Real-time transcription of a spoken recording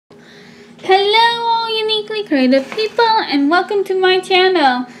lovely creative people, and welcome to my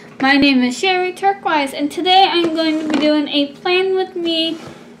channel. My name is Sherry Turquoise, and today I'm going to be doing a plan with me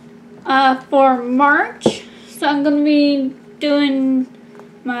for March. So I'm going to be doing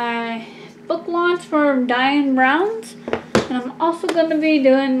my book launch for Diane Brown's, and I'm also going to be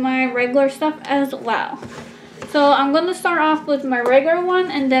doing my regular stuff as well. So I'm going to start off with my regular one,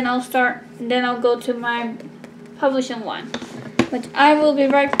 and then I'll go to my publishing one, which I will be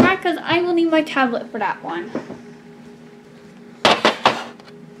right back because I will need my tablet for that one.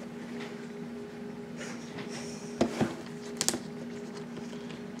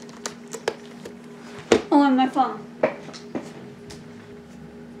 Oh, and my phone.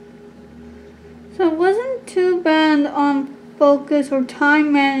 So it wasn't too bad on focus or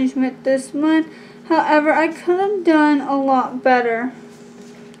time management this month. However, I could have done a lot better.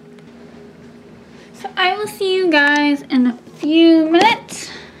 So I will see you guys in a few minutes.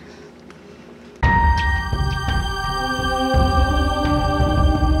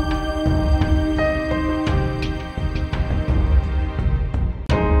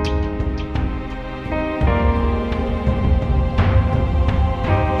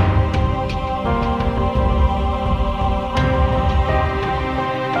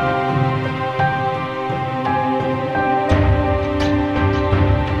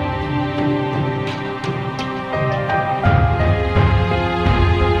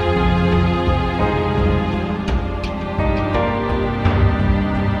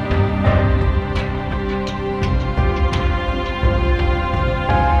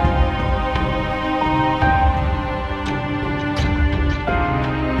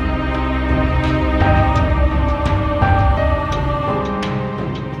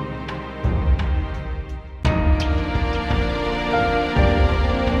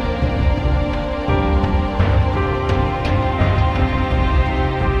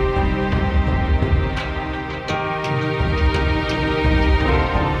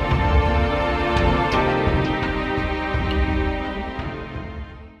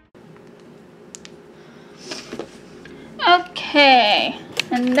 Okay,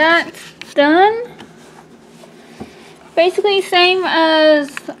 and that's done. Basically same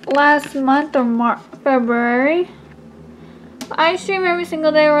as last month or February. I stream every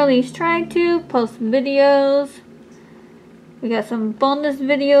single day, or at least try to post videos. We got some bonus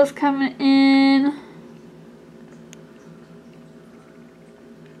videos coming in.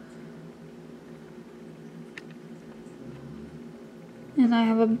 And I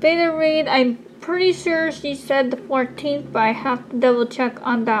have a beta read. I'm pretty sure she said the 14th, but I have to double check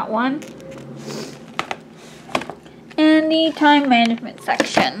on that one. And the time management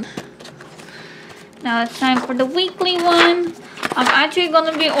section. Now it's time for the weekly one. I'm actually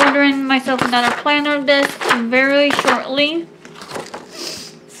going to be ordering myself another planner of this very shortly.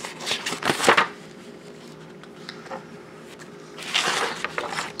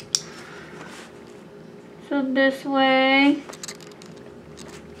 So this way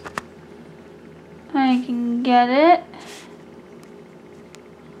I can get it.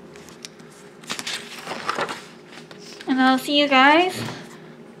 And I'll see you guys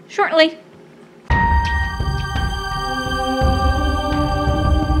shortly.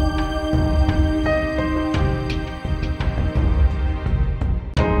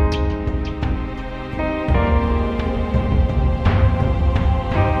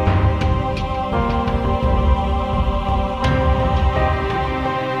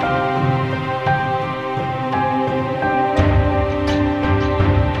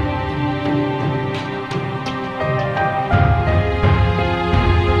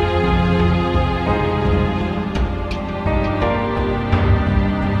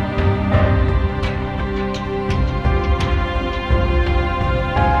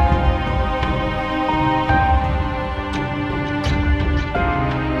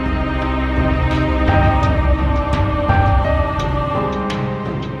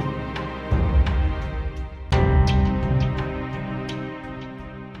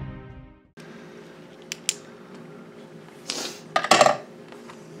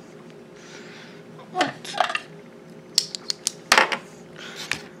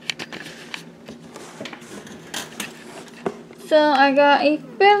 So I got a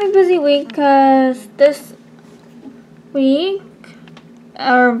fairly busy week because this week,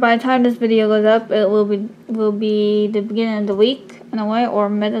 or by the time this video goes up, it will be the beginning of the week in a way, or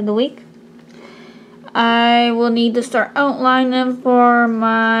mid of the week. I will need to start outlining for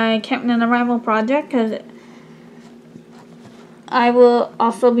my Captain and Arrival project, because I will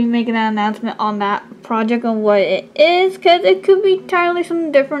also be making an announcement on that project on what it is, because it could be entirely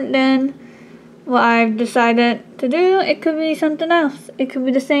something different than what I've decided to do. It could be something else. It could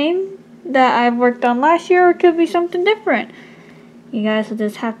be the same. that I've worked on last year, or it could be something different. You guys will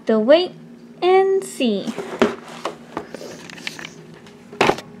just have to wait and see.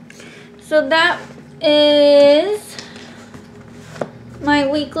 So that is my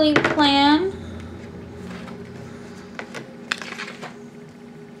weekly plan.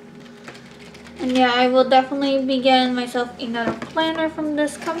 And yeah, I will definitely be getting myself another planner from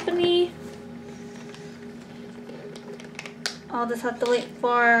this company. I'll just have to wait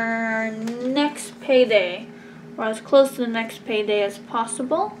for next payday, or as close to the next payday as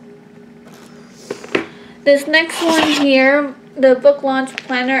possible. This next one here, the book launch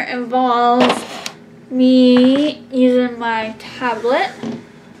planner, involves me using my tablet.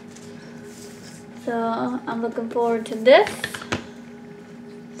 So I'm looking forward to this.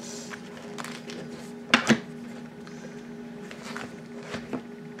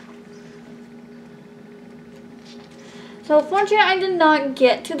 So fortunately, I did not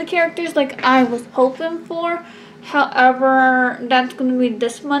get to the characters like I was hoping for. However, that's going to be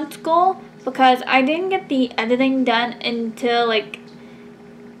this month's goal, because I didn't get the editing done until like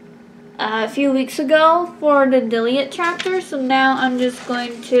a few weeks ago for the delete chapter. So now I'm just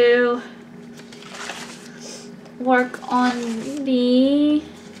going to work on the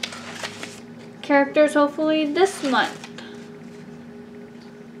characters hopefully this month.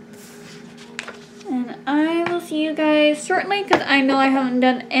 And I will see you guys shortly, because I know I haven't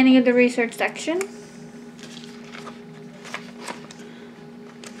done any of the research section.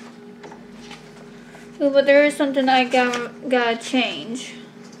 Ooh, but there is something I gotta change.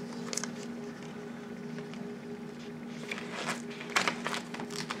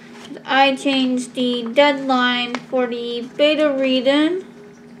 I changed the deadline for the beta reading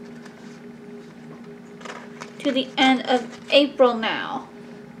to the end of April now.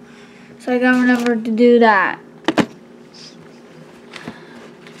 So I gotta remember to do that.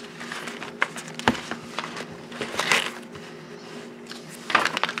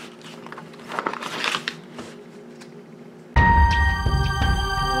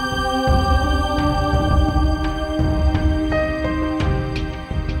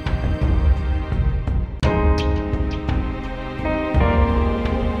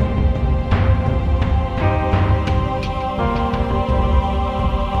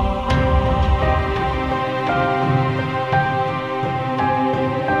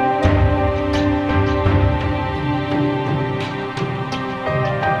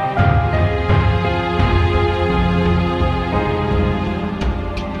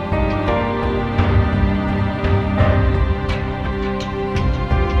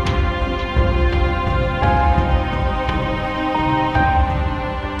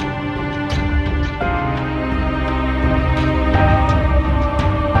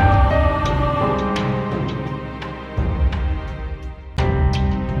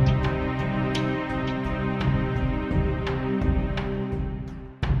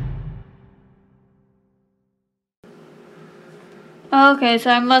 Okay,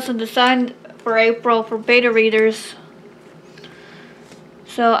 so I must have decided for April for beta readers.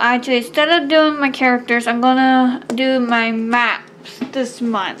 So actually, instead of doing my characters, I'm gonna do my maps this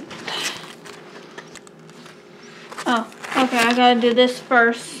month. Oh, okay, I gotta do this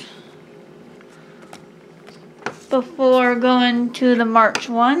first before going to the March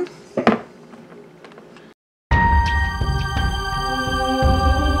one.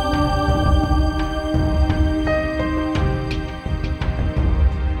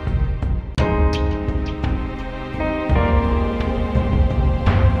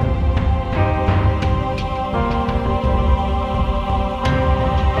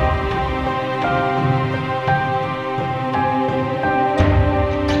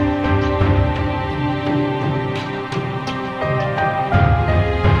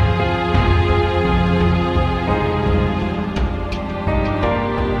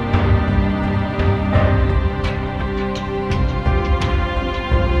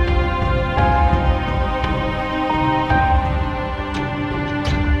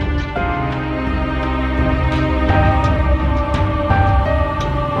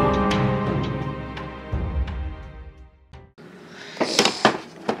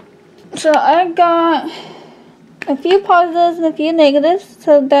 So I got a few positives and a few negatives,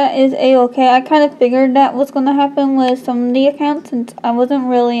 so that is a-okay. I kind of figured that was going to happen with some of the accounts since I wasn't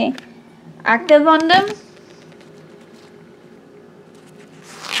really active on them.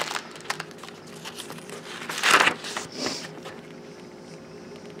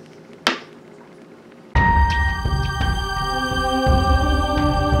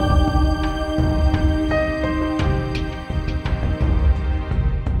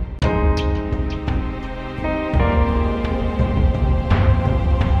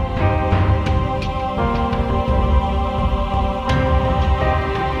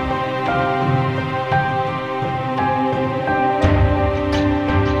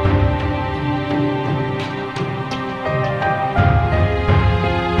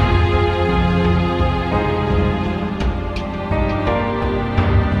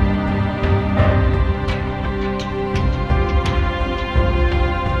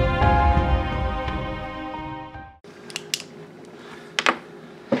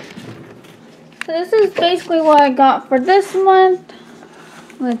 So this is basically what I got for this month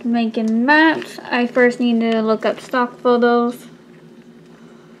with making maps. I first need to look up stock photos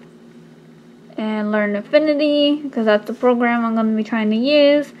and learn Affinity, because that's the program I'm going to be trying to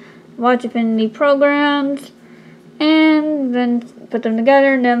use. Watch Affinity programs and then put them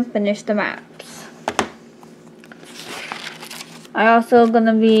together and then finish the maps. I also going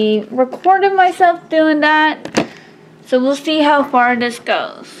to be recording myself doing that, so we'll see how far this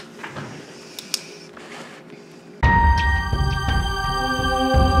goes.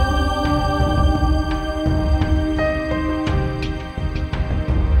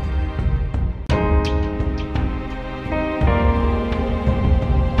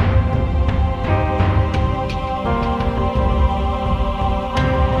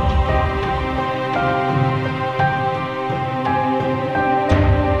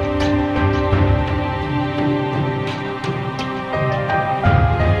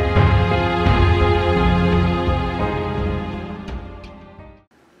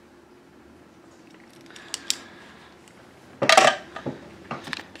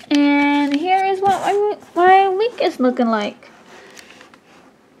 And here is what my week is looking like.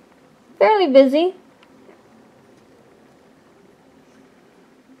 Fairly busy.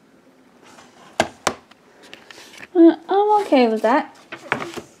 I'm okay with that.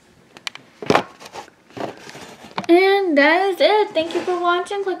 And that is it. Thank you for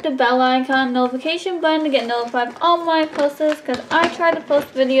watching. Click the bell icon notification button to get notified of all my posts, because I try to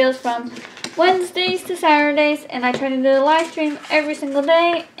post videos from Wednesdays to Saturdays, and I try to do a live stream every single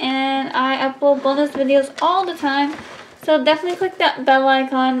day, and I upload bonus videos all the time. So definitely click that bell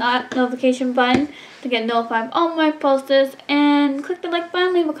icon notification button to get notified of all my posts, and click the like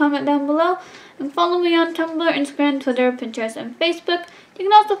button, leave a comment down below, and follow me on Tumblr, Instagram, Twitter, Pinterest, and Facebook. You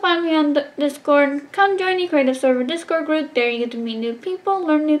can also find me on Discord. Come join the Creative Server Discord group. There you get to meet new people,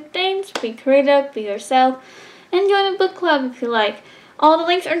 learn new things, be creative, be yourself, and join a book club if you like. All the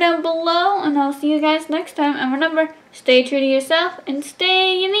links are down below, and I'll see you guys next time. And remember, stay true to yourself and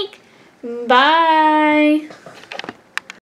stay unique. Bye!